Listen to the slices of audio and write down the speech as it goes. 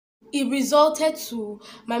it resulted to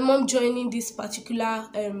my mom joining this particular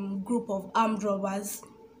group of armed robbers.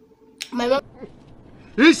 My mom,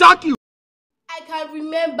 He shock you. I can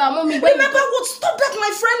remember, mommy. Remember what? Stop that, my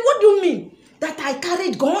friend. What do you mean? That I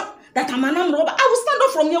carried gun? That I'm an armed robber? I will stand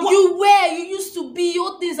up from here. You used to be.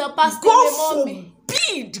 Your things are past. God forbid.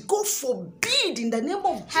 God forbid in the name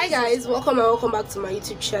of Jesus. Hi guys, welcome back to my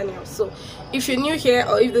YouTube channel. So if you're new here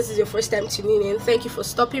or if this is your first time tuning in, thank you for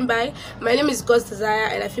stopping by. My name is God's Desire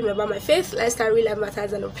and I film about my faith, lifestyle, real life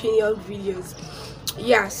matters and opinion videos.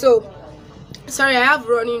 Yeah, so sorry, I have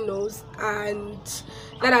running nose and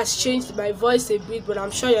that has changed my voice a bit, but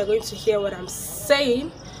I'm sure you're going to hear what I'm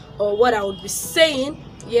saying or what I would be saying.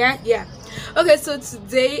 Yeah. Okay, so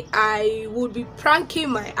today I would be pranking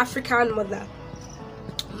my African mother,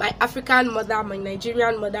 my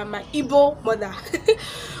Nigerian mother, my Igbo mother.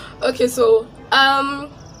 Okay, so I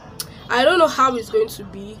don't know how it's going to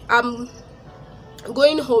be. I'm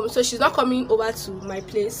going home, so she's not coming over to my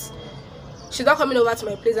place.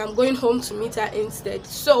 I'm going home to meet her instead.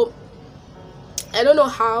 So I don't know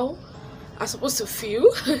how I'm supposed to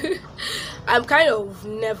feel. I'm kind of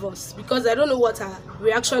nervous because I don't know what her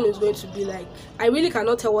reaction is going to be like. I really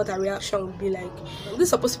cannot tell what her reaction will be like. This is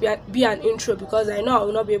supposed to be an intro because I know I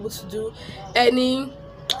will not be able to do any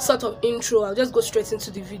sort of intro. I'll just go straight into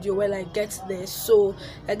the video when I get there. So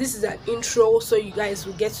like, this is an intro so you guys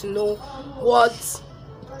will get to know what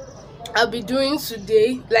I'll be doing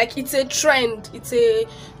today. Like, it's a trend.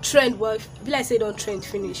 Well, if I say don't trend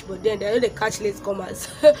finish, but then they know they catch late comers.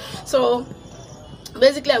 So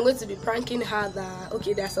basically I'm going to be pranking her that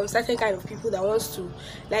okay, there are some certain kind of people that wants to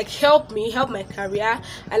like help my career,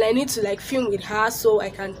 and I need to like film with her so I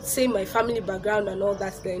can say my family background and all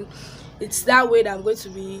that. Then it's that way that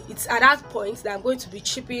it's at that point that I'm going to be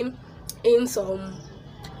chipping in some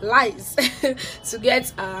lies to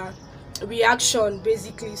get a reaction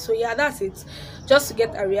basically. So yeah, that's it, just to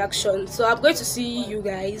get a reaction. So I'm going to see you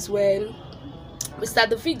guys when we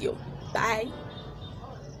start the video. Bye.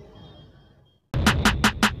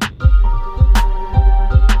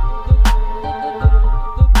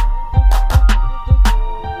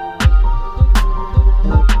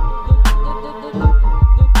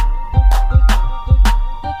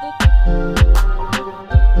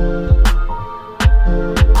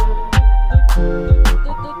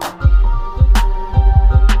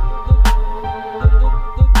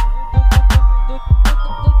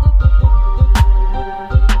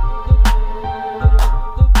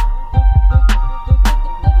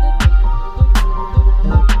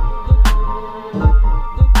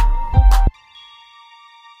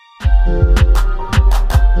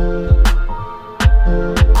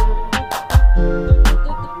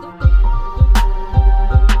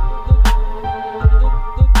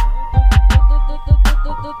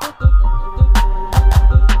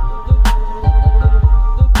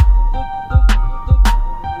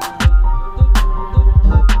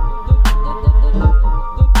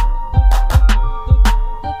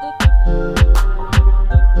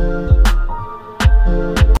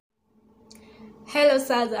 Hello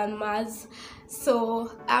Saz and Maz.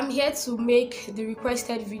 So I'm here to make the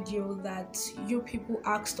requested video that you people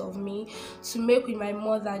asked of me to make with my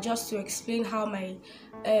mother, just to explain how my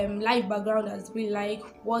life background has been like,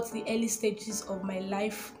 what the early stages of my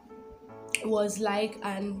life was like,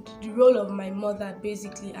 and the role of my mother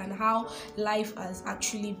basically, and how life has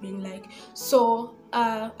actually been like. So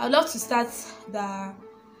I'd love to start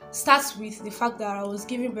with the fact that I was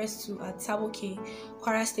giving birth to at Saboke,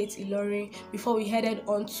 Kwara State, Ilorin, before we headed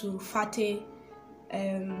on to Fate,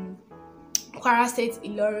 Kwara State,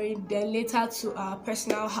 Ilorin, then later to our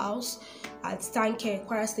personal house at Stanke,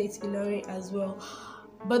 Kwara State, Ilorin as well.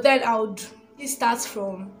 But then I would start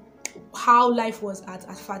from how life was at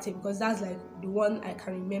Fate, because that's like the one I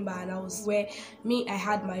can remember, and I was where I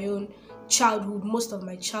had my own childhood. Most of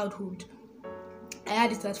my childhood I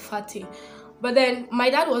had it at Fate. But then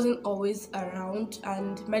my dad wasn't always around,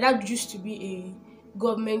 and my dad used to be a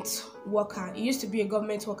government worker. He used to be a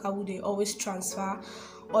government worker who they always transfer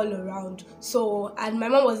all around. So, and my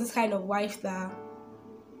mom was this kind of wife that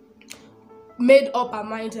made up her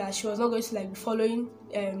mind that she was not going to like be following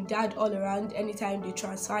dad all around anytime they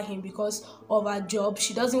transfer him because of her job.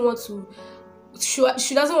 She doesn't want to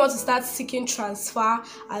start seeking transfer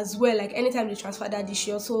as well. Like, anytime they transfer daddy,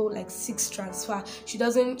 she also like seeks transfer. She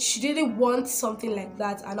didn't want something like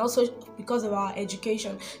that. And also because of our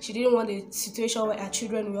education, she didn't want a situation where our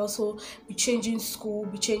children will also be changing school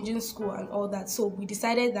and all that. So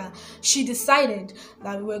she decided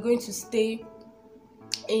that we were going to stay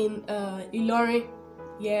in Ilorin,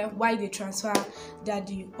 why they transfer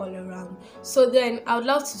daddy all around. So then I would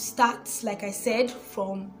love to start, like I said,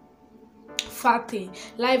 from Fate.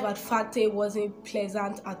 Life at Fate wasn't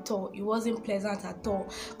pleasant at all. It wasn't pleasant at all.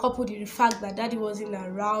 Coupled with the fact that daddy wasn't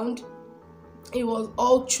around, it was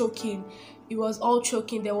all choking. It was all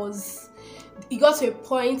choking. It got to a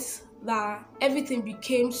point that everything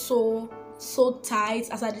became so tight,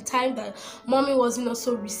 as at the time that mommy wasn't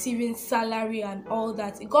also receiving salary and all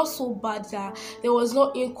that. It got so bad that there was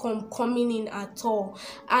no income coming in at all,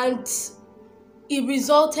 and it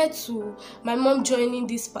resulted to my mom joining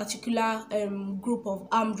this particular group of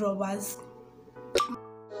armed robbers.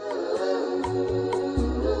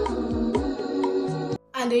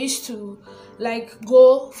 And they used to like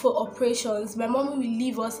go for operations. My mom will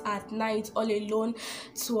leave us at night all alone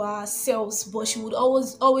to ourselves, but she would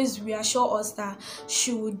always reassure us that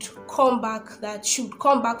she would come back,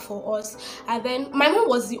 for us. And then my mom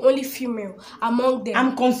was the only female among them.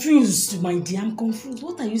 I'm confused, my dear. I'm confused.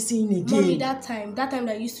 What are you saying again? Mommy, that time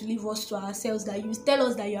that used to leave us to ourselves, that you tell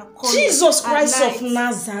us that you are coming. Jesus Christ of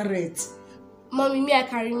Nazareth. Mommy, me, I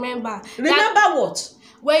can remember. Remember what?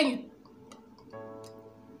 When you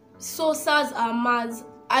so SARS and MARS,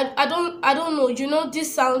 I don't know. You know,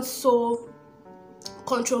 this sounds so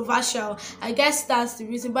controversial. I guess that's the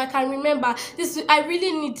reason. But I can remember this. I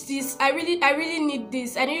really need this. I really need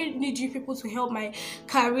this. I really need you people to help my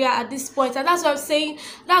career at this point. And that's what I'm saying.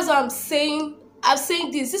 I'm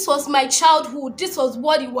saying this. This was my childhood. This was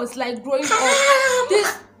what it was like growing up.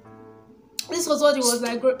 This was what it was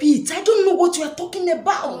like growing up. Pete, I don't know what you are talking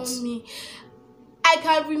about. Mommy, I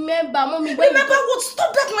can remember, Mommy. Remember what?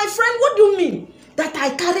 Stop that, my friend. What do you mean? That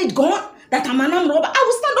I carried gun? That I'm an armed robber? I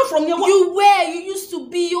will stand up from here. You used to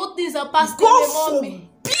be. All things are past. God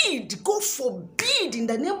forbid in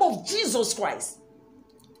the name of Jesus Christ.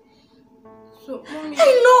 So, Mommy,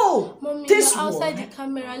 I know. Mommy, this you're outside the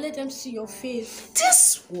camera. Let them see your face.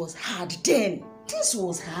 This was hard then. This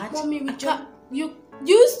was hard. Mommy, you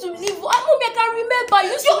used to live. Mommy, I can remember.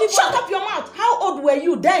 You used to live. Shut up your mouth. How old were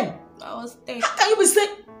you then? I was 10. How can you be saying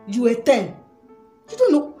you were 10? You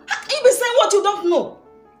don't know. How can you be saying what you don't know?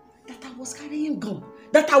 That I was carrying gun.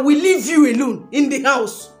 That I will leave you alone in the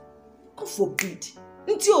house. God forbid.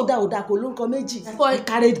 I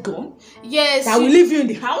carried gun. Yes. That I will leave you in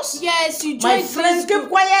the house. Yes, you joined. My friends, keep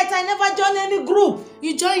quiet. I never joined any group.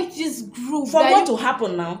 You joined this group. For what to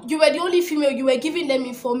happen now? You were the only female. You were giving them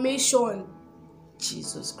information.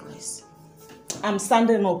 Jesus Christ. I'm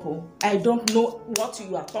standing up. Oh. I don't know what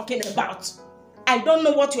you are talking about. I don't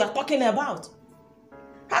know what you are talking about.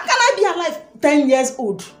 How can I be alive 10 years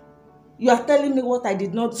old? You are telling me what I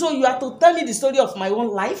did not. So you have to tell me the story of my own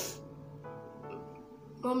life?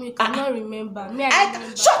 Mom, you cannot remember.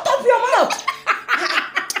 Shut up your mouth!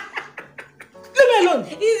 Leave me alone.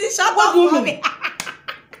 Easy, shut what up, do you Mommy. mean?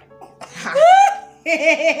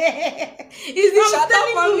 Easy, shut up,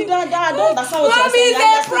 Mommy. I don't understand what Mommy, you're saying.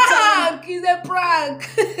 it's a prank.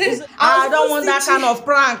 I don't want that kind of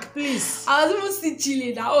prank, please. I was even still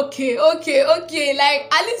chilling now. Okay.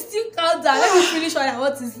 Like, at least you calm down. Let me finish what I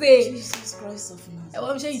want to say. Jesus Christ of Nazareth.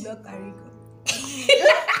 I'm sure you don't carry gun.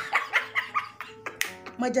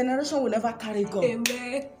 My generation will never carry gun.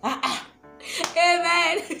 Amen.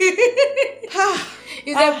 Amen.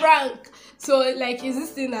 It's a prank. So, like,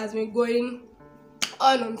 this thing has been going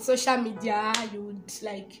on social media. You would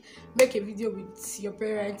like make a video with your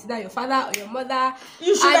parents, either your father or your mother.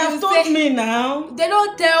 You should have told me now. They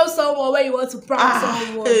don't tell someone when you want to prank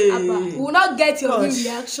someone. You will not get your real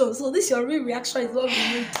reaction. So this your real reaction is what we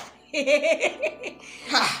need.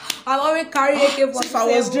 I'm always carrying AK-47. If I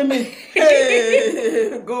was dreaming,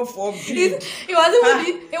 hey, God forbid. It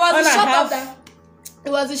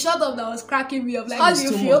was the shot of that was cracking me up. Like, how do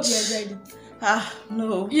you feel? You enjoyed it?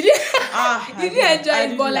 No. You didn't. You didn't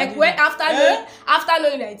enjoy it, but like when after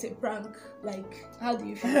knowing that it's a prank, like how do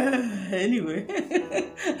you feel? Anyway,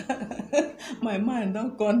 my mind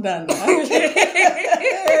don't come down now.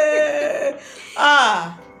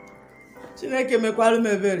 Chineke mekwalụ m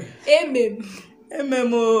ebere. Amen.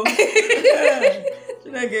 Amen o.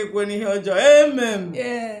 Chineke ekweni ihe ọjọọ. Amen.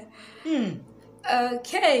 Yeah.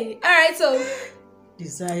 Okay. All right. So.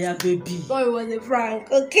 Desire baby. Oh, it was a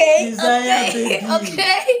prank. Okay. Desire baby.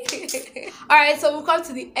 Okay. Alright, so we'll come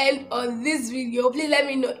to the end of this video. Please let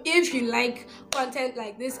me know if you like content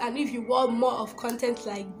like this and if you want more of content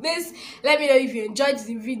like this. Let me know if you enjoyed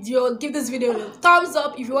the video. Give this video a thumbs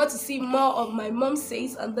up. If you want to see more of my mom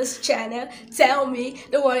says on this channel, tell me.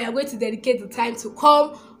 Don't worry, I'm going to dedicate the time to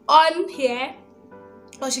come on here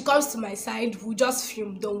or she comes to my side, we'll just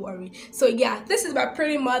film, don't worry. So yeah, this is my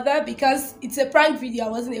pretty mother. Because it's a prank video, I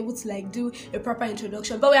wasn't able to like do a proper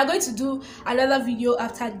introduction, but we are going to do another video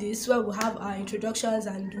after this where we'll have our introductions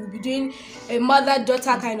and we'll be doing a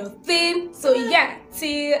mother-daughter kind of thing. So yeah,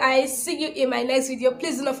 till I see you in my next video,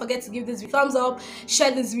 please do not forget to give this video a thumbs up,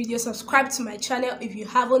 share this video, subscribe to my channel if you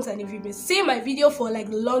haven't, and if you've been seeing my video for like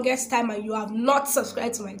the longest time and you have not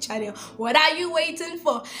subscribed to my channel, what are you waiting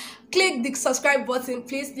for? Click the subscribe button,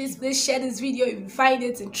 please share this video if you find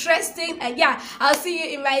it interesting, and yeah, I'll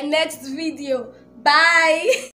see you in my next video. Bye.